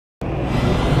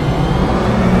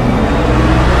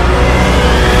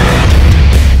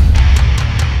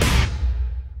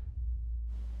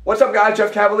What's up guys,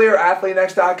 Jeff Cavalier,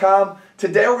 ATHLEAN-X.com.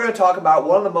 Today we're going to talk about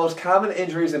one of the most common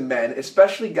injuries in men,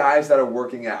 especially guys that are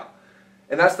working out,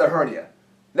 and that's the hernia.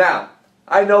 Now,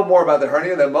 I know more about the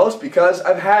hernia than most because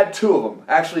I've had two of them.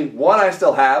 Actually, one I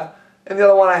still have, and the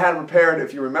other one I had repaired,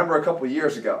 if you remember, a couple of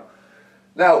years ago.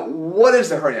 Now, what is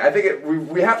the hernia? I think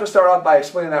we have to start off by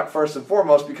explaining that first and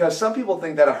foremost, because some people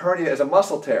think that a hernia is a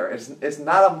muscle tear. It's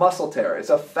not a muscle tear,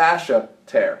 it's a fascia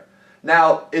tear.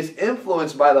 Now, it's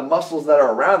influenced by the muscles that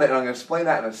are around it, and I'm going to explain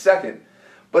that in a second.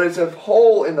 But it's a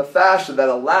hole in the fascia that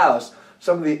allows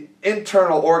some of the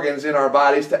internal organs in our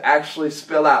bodies to actually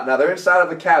spill out. Now, they're inside of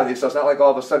the cavity, so it's not like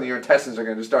all of a sudden your intestines are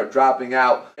going to just start dropping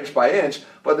out inch by inch,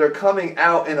 but they're coming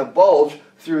out in a bulge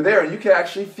through there, and you can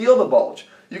actually feel the bulge.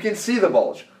 You can see the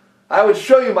bulge. I would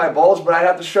show you my bulge, but I'd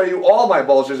have to show you all my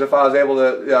bulges if I was able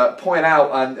to point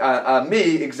out on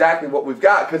me exactly what we've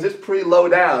got, because it's pretty low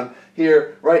down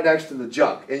here right next to the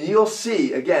junk. And you'll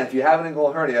see, again, if you have an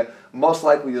inguinal hernia, most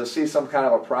likely you'll see some kind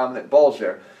of a prominent bulge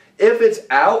there. If it's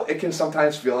out, it can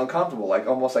sometimes feel uncomfortable, like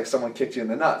almost like someone kicked you in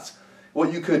the nuts.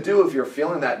 What you could do if you're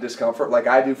feeling that discomfort, like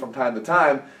I do from time to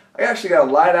time, I actually got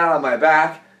to lie down on my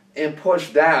back and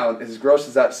push down, as gross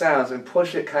as that sounds, and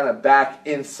push it kind of back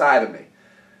inside of me.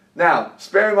 Now,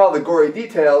 sparing all the gory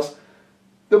details,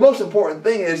 the most important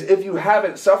thing is if you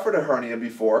haven't suffered a hernia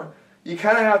before, you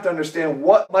kind of have to understand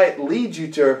what might lead you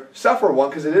to suffer one,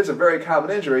 because it is a very common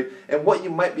injury, and what you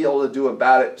might be able to do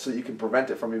about it so you can prevent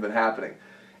it from even happening.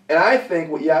 And I think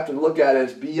what you have to look at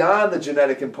is beyond the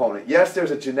genetic component. Yes,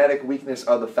 there's a genetic weakness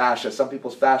of the fascia. Some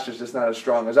people's fascia is just not as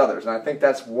strong as others, and I think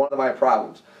that's one of my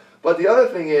problems. But the other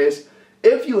thing is,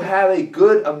 if you have a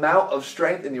good amount of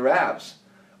strength in your abs,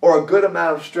 or a good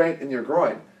amount of strength in your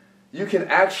groin, you can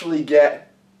actually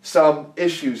get some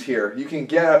issues here. You can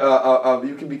get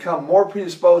you can become more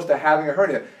predisposed to having a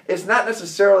hernia. It's not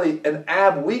necessarily an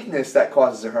ab weakness that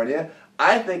causes a hernia.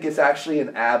 I think it's actually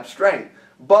an ab strength.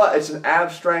 But it's an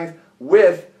ab strength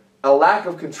with a lack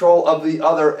of control of the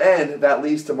other end that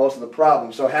leads to most of the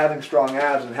problems. So having strong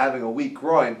abs and having a weak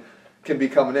groin can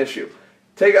become an issue.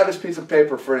 Take out this piece of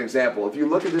paper for an example. If you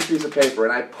look at this piece of paper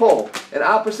and I pull in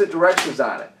opposite directions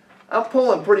on it, I'm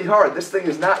pulling pretty hard. This thing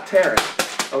is not tearing,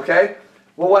 okay?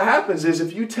 Well, what happens is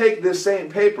if you take this same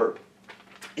paper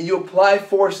and you apply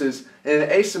forces in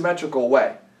an asymmetrical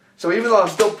way, so even though I'm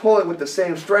still pulling with the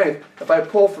same strength, if I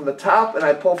pull from the top and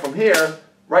I pull from here,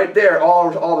 right there, all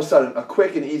of a sudden, a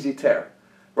quick and easy tear.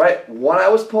 Right? One I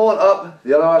was pulling up,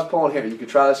 the other I was pulling here. You can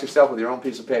try this yourself with your own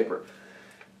piece of paper.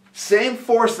 Same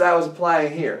force that I was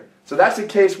applying here. So that's a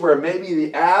case where maybe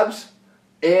the abs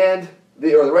and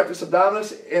or the rectus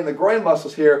abdominis and the groin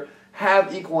muscles here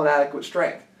have equal and adequate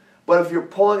strength. But if you're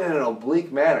pulling in an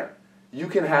oblique manner, you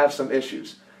can have some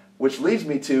issues. Which leads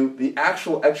me to the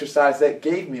actual exercise that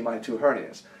gave me my two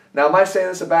hernias. Now, am I saying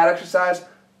this is a bad exercise?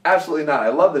 Absolutely not. I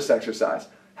love this exercise.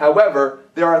 However,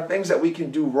 there are things that we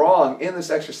can do wrong in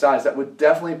this exercise that would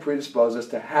definitely predispose us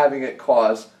to having it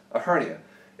cause a hernia.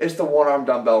 It's the one-arm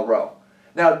dumbbell row.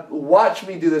 Now, watch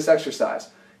me do this exercise.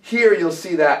 Here, you'll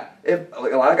see that if a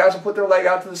lot of guys will put their leg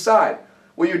out to the side.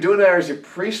 What you're doing there is you're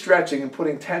pre-stretching and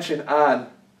putting tension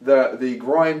on the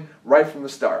groin right from the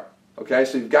start. Okay,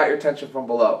 so you've got your tension from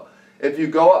below. If you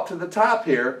go up to the top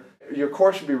here, your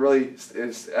core should be really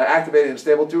activated and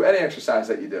stable through any exercise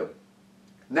that you do.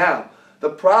 Now, the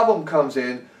problem comes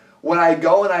in when I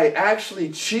go and I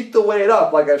actually cheat the weight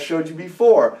up like I showed you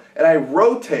before, and I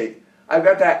rotate. I've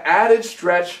got that added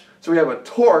stretch, so we have a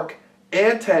torque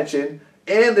and tension,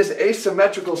 and this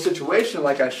asymmetrical situation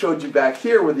like I showed you back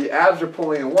here where the abs are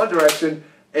pulling in one direction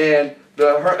and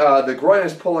the groin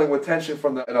is pulling with tension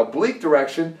from an oblique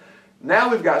direction. Now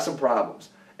we've got some problems.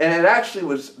 And it actually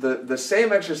was the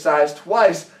same exercise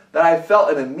twice that I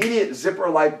felt an immediate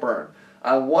zipper-like burn.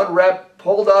 On one rep,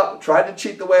 pulled up, tried to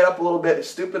cheat the weight up a little bit,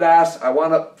 stupid ass. I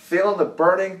wound up feeling the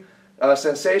burning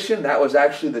sensation. That was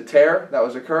actually the tear that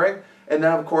was occurring. And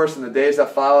then, of course, in the days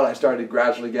that followed, I started to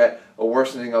gradually get a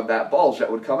worsening of that bulge that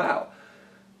would come out.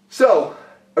 So,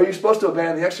 are you supposed to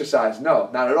abandon the exercise? No,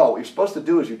 not at all. What you're supposed to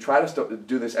do is you try to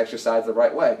do this exercise the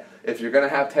right way. If you're going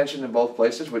to have tension in both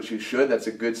places, which you should, that's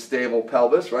a good stable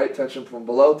pelvis, right? Tension from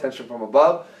below, tension from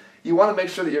above. You want to make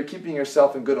sure that you're keeping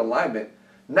yourself in good alignment,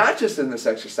 not just in this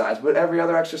exercise, but every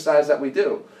other exercise that we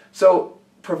do. So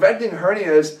preventing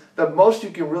hernias, the most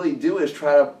you can really do is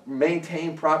try to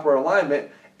maintain proper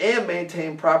alignment and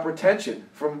maintain proper tension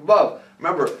from above.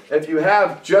 Remember, if you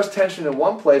have just tension in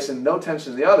one place and no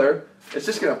tension in the other, it's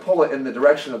just going to pull it in the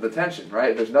direction of the tension,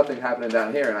 right? There's nothing happening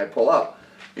down here and I pull up.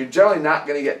 You're generally not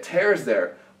going to get tears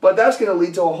there, but that's going to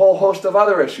lead to a whole host of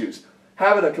other issues.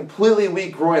 Having a completely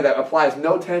weak groin that applies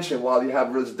no tension while you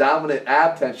have this dominant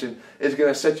ab tension is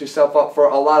going to set yourself up for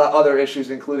a lot of other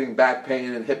issues, including back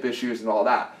pain and hip issues and all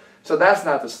that. So that's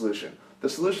not the solution. The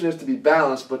solution is to be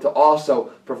balanced, but to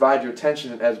also provide your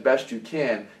tension as best you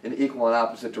can in equal and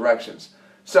opposite directions.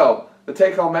 So the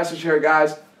take-home message here,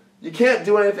 guys, you can't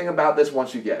do anything about this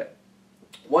once you get it.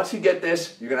 Once you get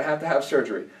this, you're going to have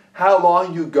surgery. How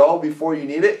long you go before you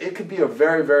need it, it could be a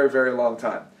very, very, very long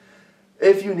time.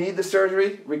 If you need the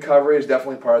surgery, recovery is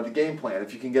definitely part of the game plan.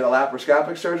 If you can get a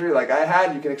laparoscopic surgery like I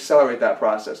had, you can accelerate that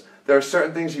process. There are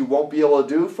certain things you won't be able to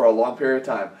do for a long period of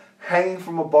time. Hanging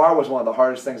from a bar was one of the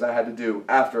hardest things I had to do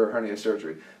after a hernia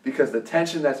surgery because the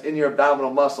tension that's in your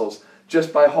abdominal muscles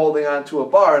just by holding onto a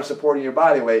bar and supporting your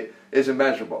body weight is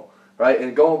immeasurable, right?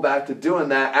 And going back to doing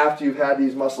that after you've had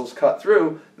these muscles cut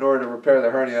through in order to repair the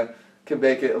hernia can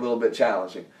make it a little bit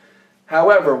challenging.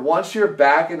 However, once you're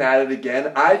back and at it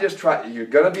again, you're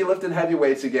going to be lifting heavy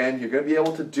weights again. You're going to be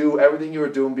able to do everything you were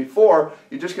doing before.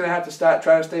 You're just going to have to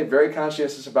try to stay very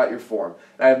conscientious about your form.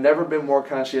 And I've never been more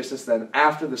conscientious than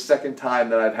after the second time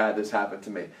that I've had this happen to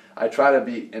me. I try to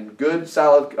be in good,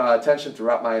 solid tension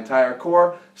throughout my entire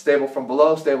core, stable from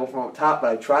below, stable from up top, but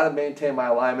I try to maintain my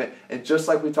alignment. And just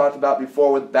like we talked about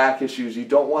before with back issues, you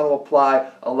don't want to apply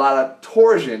a lot of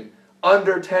torsion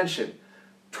under tension.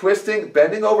 Twisting,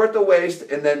 bending over at the waist,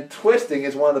 and then twisting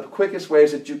is one of the quickest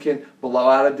ways that you can blow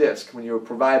out a disc when you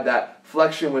provide that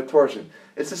flexion with torsion.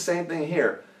 It's the same thing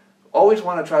here. Always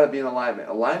want to try to be in alignment.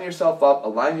 Align yourself up,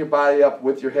 align your body up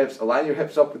with your hips, align your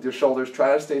hips up with your shoulders,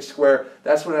 try to stay square.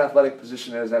 That's what an athletic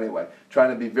position is anyway,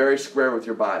 trying to be very square with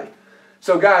your body.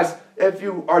 So guys, if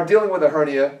you are dealing with a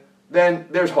hernia, then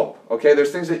there's hope, okay?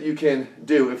 There's things that you can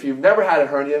do. If you've never had a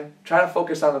hernia, try to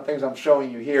focus on the things I'm showing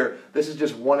you here. This is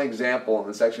just one example in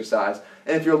this exercise.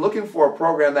 And if you're looking for a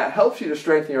program that helps you to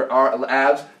strengthen your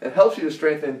abs and helps you to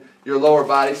strengthen your lower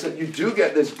body so that you do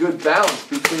get this good balance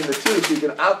between the two so you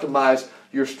can optimize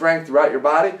your strength throughout your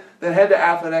body, then head to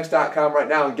ATHLEAN-X.com right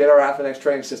now and get our ATHLEAN-X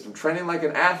training system. Training like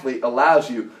an athlete allows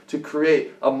you to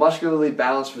create a muscularly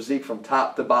balanced physique from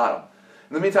top to bottom.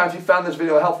 In the meantime, if you found this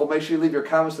video helpful, make sure you leave your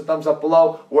comments and thumbs up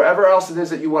below. Wherever else it is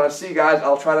that you want to see, guys,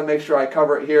 I'll try to make sure I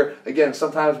cover it here. Again,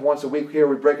 sometimes once a week here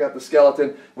we break out the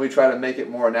skeleton and we try to make it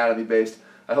more anatomy-based.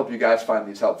 I hope you guys find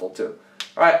these helpful too.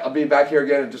 All right, I'll be back here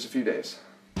again in just a few days.